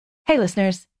Hey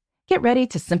listeners, get ready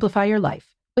to simplify your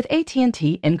life with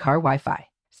AT&T in-car Wi-Fi.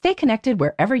 Stay connected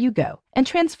wherever you go and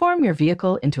transform your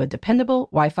vehicle into a dependable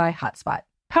Wi-Fi hotspot.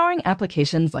 Powering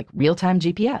applications like real-time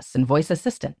GPS and voice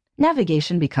assistant,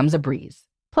 navigation becomes a breeze.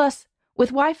 Plus,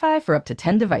 with Wi-Fi for up to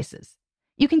 10 devices,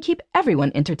 you can keep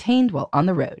everyone entertained while on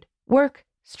the road, work,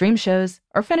 stream shows,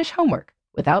 or finish homework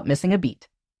without missing a beat.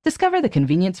 Discover the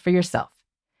convenience for yourself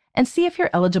and see if you're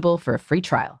eligible for a free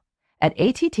trial at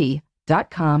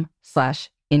att.com/in-car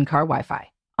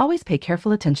Wi-Fi. Always pay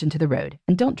careful attention to the road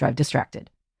and don't drive distracted.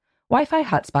 Wi-Fi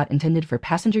hotspot intended for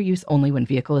passenger use only when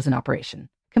vehicle is in operation.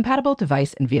 Compatible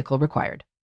device and vehicle required.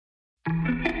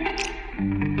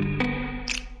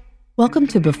 Welcome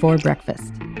to Before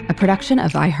Breakfast, a production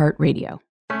of iHeartRadio.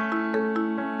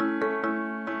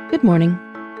 Good morning.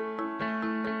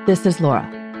 This is Laura.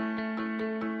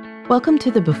 Welcome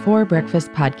to the Before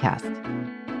Breakfast podcast.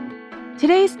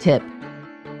 Today's tip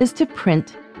is to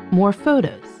print more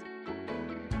photos.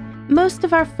 Most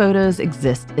of our photos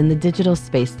exist in the digital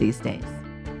space these days.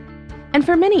 And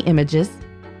for many images,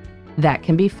 that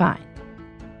can be fine.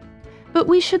 But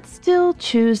we should still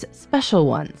choose special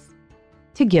ones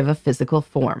to give a physical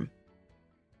form.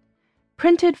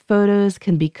 Printed photos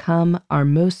can become our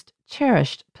most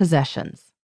cherished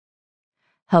possessions,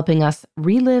 helping us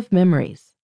relive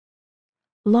memories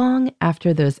long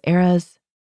after those eras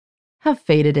have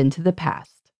faded into the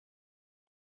past.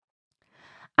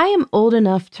 I am old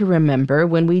enough to remember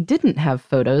when we didn't have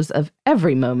photos of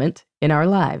every moment in our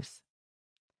lives.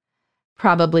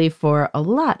 Probably for a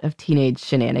lot of teenage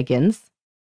shenanigans,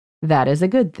 that is a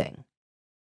good thing.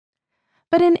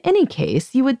 But in any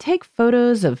case, you would take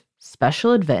photos of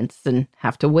special events and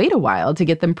have to wait a while to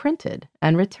get them printed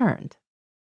and returned,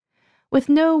 with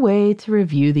no way to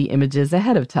review the images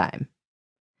ahead of time.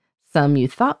 Some you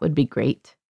thought would be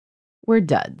great were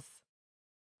duds.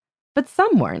 But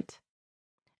some weren't.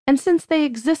 And since they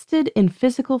existed in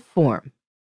physical form,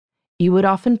 you would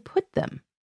often put them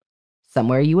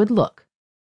somewhere you would look.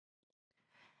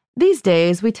 These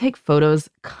days, we take photos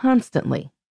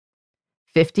constantly.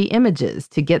 50 images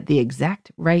to get the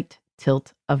exact right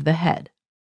tilt of the head.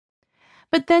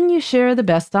 But then you share the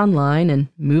best online and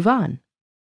move on.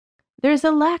 There's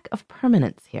a lack of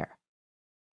permanence here.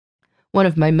 One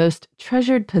of my most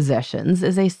treasured possessions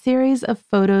is a series of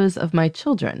photos of my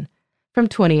children from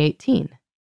 2018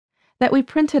 that we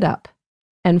printed up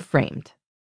and framed.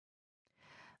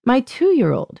 My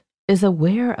 2-year-old is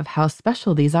aware of how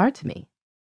special these are to me.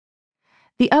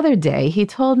 The other day, he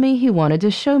told me he wanted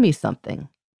to show me something,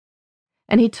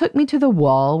 and he took me to the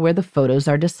wall where the photos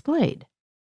are displayed.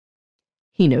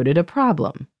 He noted a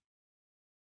problem.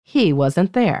 He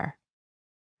wasn't there.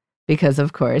 Because,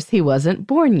 of course, he wasn't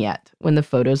born yet when the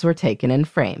photos were taken and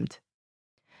framed.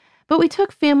 But we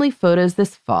took family photos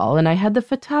this fall, and I had the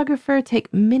photographer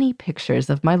take many pictures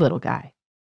of my little guy.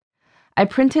 I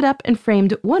printed up and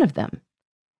framed one of them,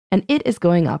 and it is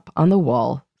going up on the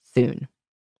wall soon.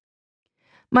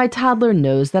 My toddler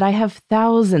knows that I have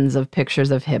thousands of pictures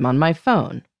of him on my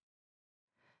phone.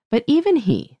 But even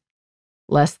he,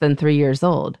 less than 3 years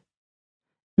old,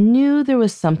 knew there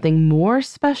was something more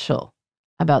special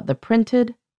about the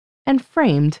printed and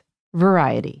framed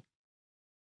variety.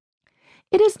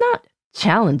 It is not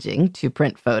challenging to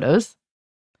print photos.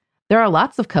 There are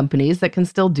lots of companies that can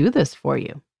still do this for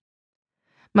you.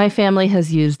 My family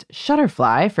has used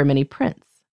Shutterfly for many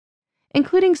prints,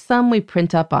 including some we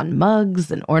print up on mugs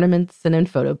and ornaments and in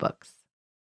photo books.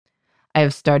 I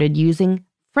have started using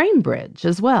FrameBridge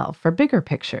as well for bigger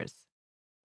pictures.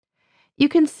 You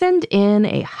can send in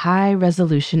a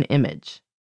high-resolution image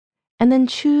and then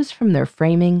choose from their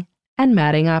framing and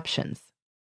matting options.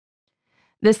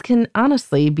 This can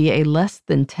honestly be a less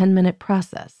than 10-minute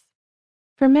process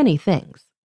for many things.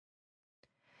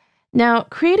 Now,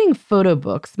 creating photo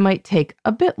books might take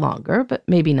a bit longer, but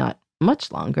maybe not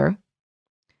much longer.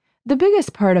 The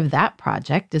biggest part of that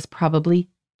project is probably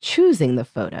choosing the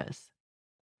photos.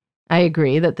 I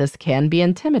agree that this can be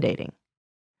intimidating,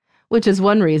 which is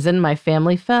one reason my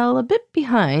family fell a bit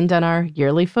behind on our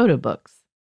yearly photo books.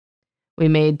 We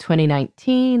made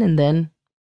 2019 and then,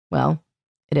 well,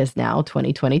 it is now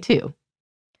 2022.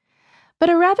 But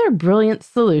a rather brilliant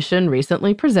solution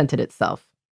recently presented itself.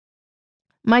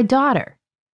 My daughter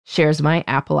shares my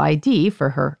Apple ID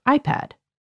for her iPad,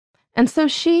 and so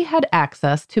she had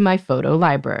access to my photo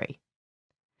library.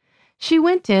 She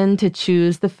went in to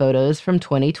choose the photos from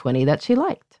 2020 that she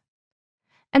liked.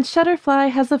 And Shutterfly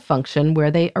has a function where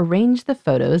they arrange the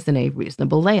photos in a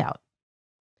reasonable layout.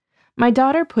 My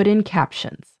daughter put in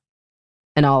captions,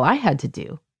 and all I had to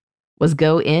do was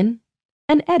go in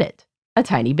and edit a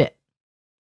tiny bit.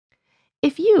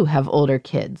 If you have older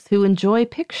kids who enjoy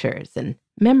pictures and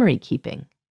memory keeping,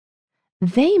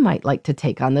 they might like to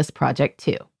take on this project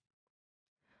too.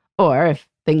 Or if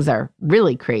things are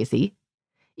really crazy,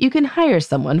 you can hire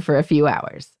someone for a few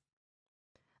hours.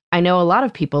 I know a lot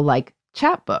of people like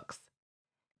chapbooks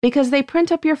because they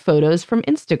print up your photos from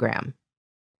Instagram.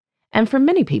 And for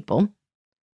many people,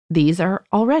 these are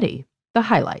already the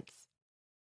highlights.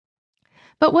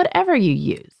 But whatever you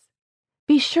use,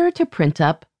 be sure to print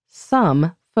up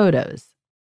some photos.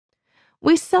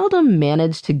 We seldom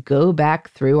manage to go back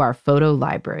through our photo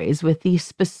libraries with the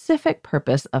specific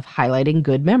purpose of highlighting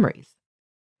good memories.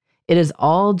 It is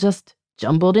all just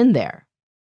jumbled in there,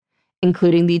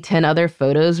 including the 10 other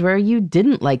photos where you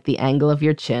didn't like the angle of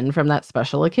your chin from that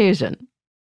special occasion.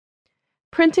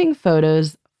 Printing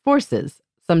photos forces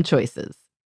some choices.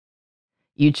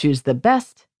 You choose the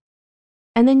best,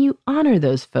 and then you honor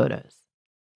those photos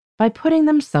by putting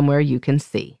them somewhere you can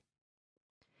see.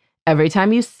 Every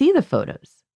time you see the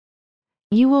photos,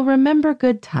 you will remember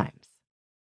good times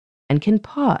and can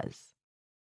pause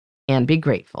and be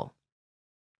grateful.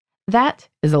 That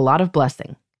is a lot of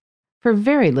blessing for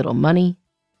very little money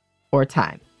or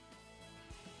time.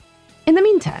 In the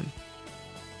meantime,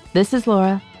 this is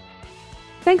Laura.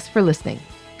 Thanks for listening.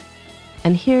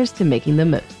 And here's to making the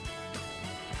most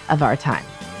of our time.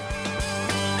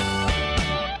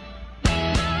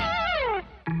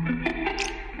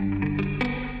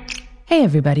 Hey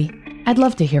everybody, I'd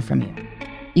love to hear from you.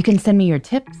 You can send me your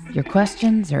tips, your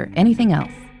questions, or anything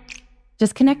else.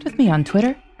 Just connect with me on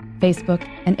Twitter, Facebook,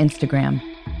 and Instagram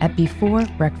at Before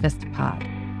Breakfast Pod.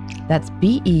 That's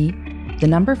BE, the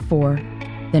number 4,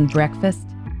 then breakfast,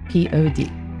 POD.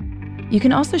 You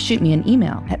can also shoot me an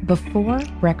email at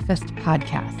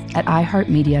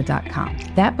beforebreakfastpodcast@iheartmedia.com.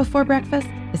 That Before Breakfast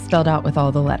is spelled out with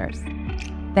all the letters.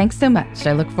 Thanks so much.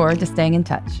 I look forward to staying in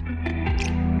touch.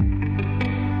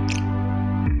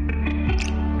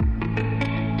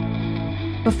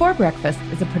 Before Breakfast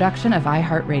is a production of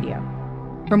iHeartRadio.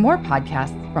 For more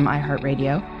podcasts from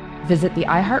iHeartRadio, visit the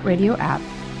iHeartRadio app,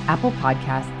 Apple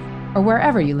Podcasts, or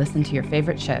wherever you listen to your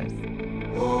favorite shows.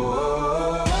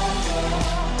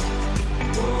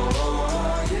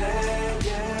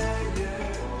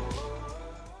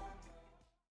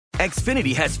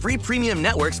 Xfinity has free premium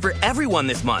networks for everyone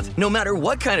this month, no matter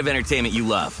what kind of entertainment you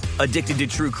love. Addicted to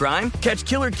true crime? Catch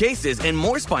killer cases and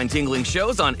more spine-tingling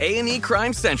shows on A&E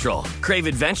Crime Central. Crave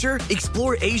adventure?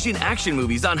 Explore Asian action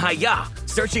movies on Hi-Ya.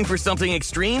 Searching for something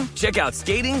extreme? Check out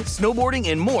skating, snowboarding,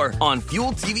 and more on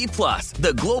Fuel TV Plus,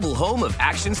 the global home of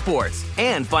action sports.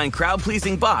 And find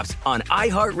crowd-pleasing bops on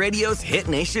iHeartRadio's Hit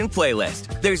Nation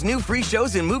playlist. There's new free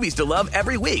shows and movies to love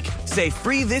every week. Say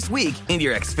free this week in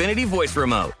your Xfinity voice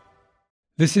remote.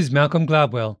 This is Malcolm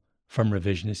Gladwell from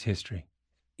Revisionist History.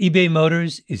 eBay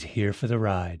Motors is here for the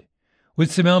ride.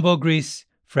 With some elbow grease,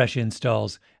 fresh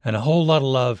installs, and a whole lot of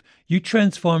love, you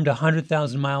transformed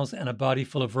 100,000 miles and a body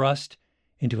full of rust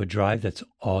into a drive that's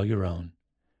all your own.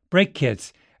 Brake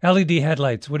kits, LED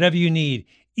headlights, whatever you need,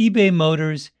 eBay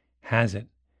Motors has it.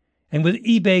 And with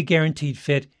eBay Guaranteed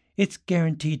Fit, it's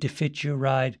guaranteed to fit your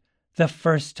ride the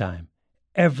first time,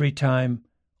 every time,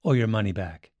 or your money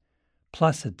back.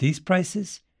 Plus, at these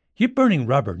prices, you're burning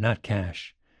rubber, not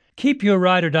cash. Keep your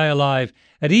ride or die alive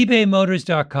at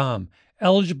ebaymotors.com.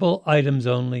 Eligible items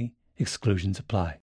only. Exclusions apply.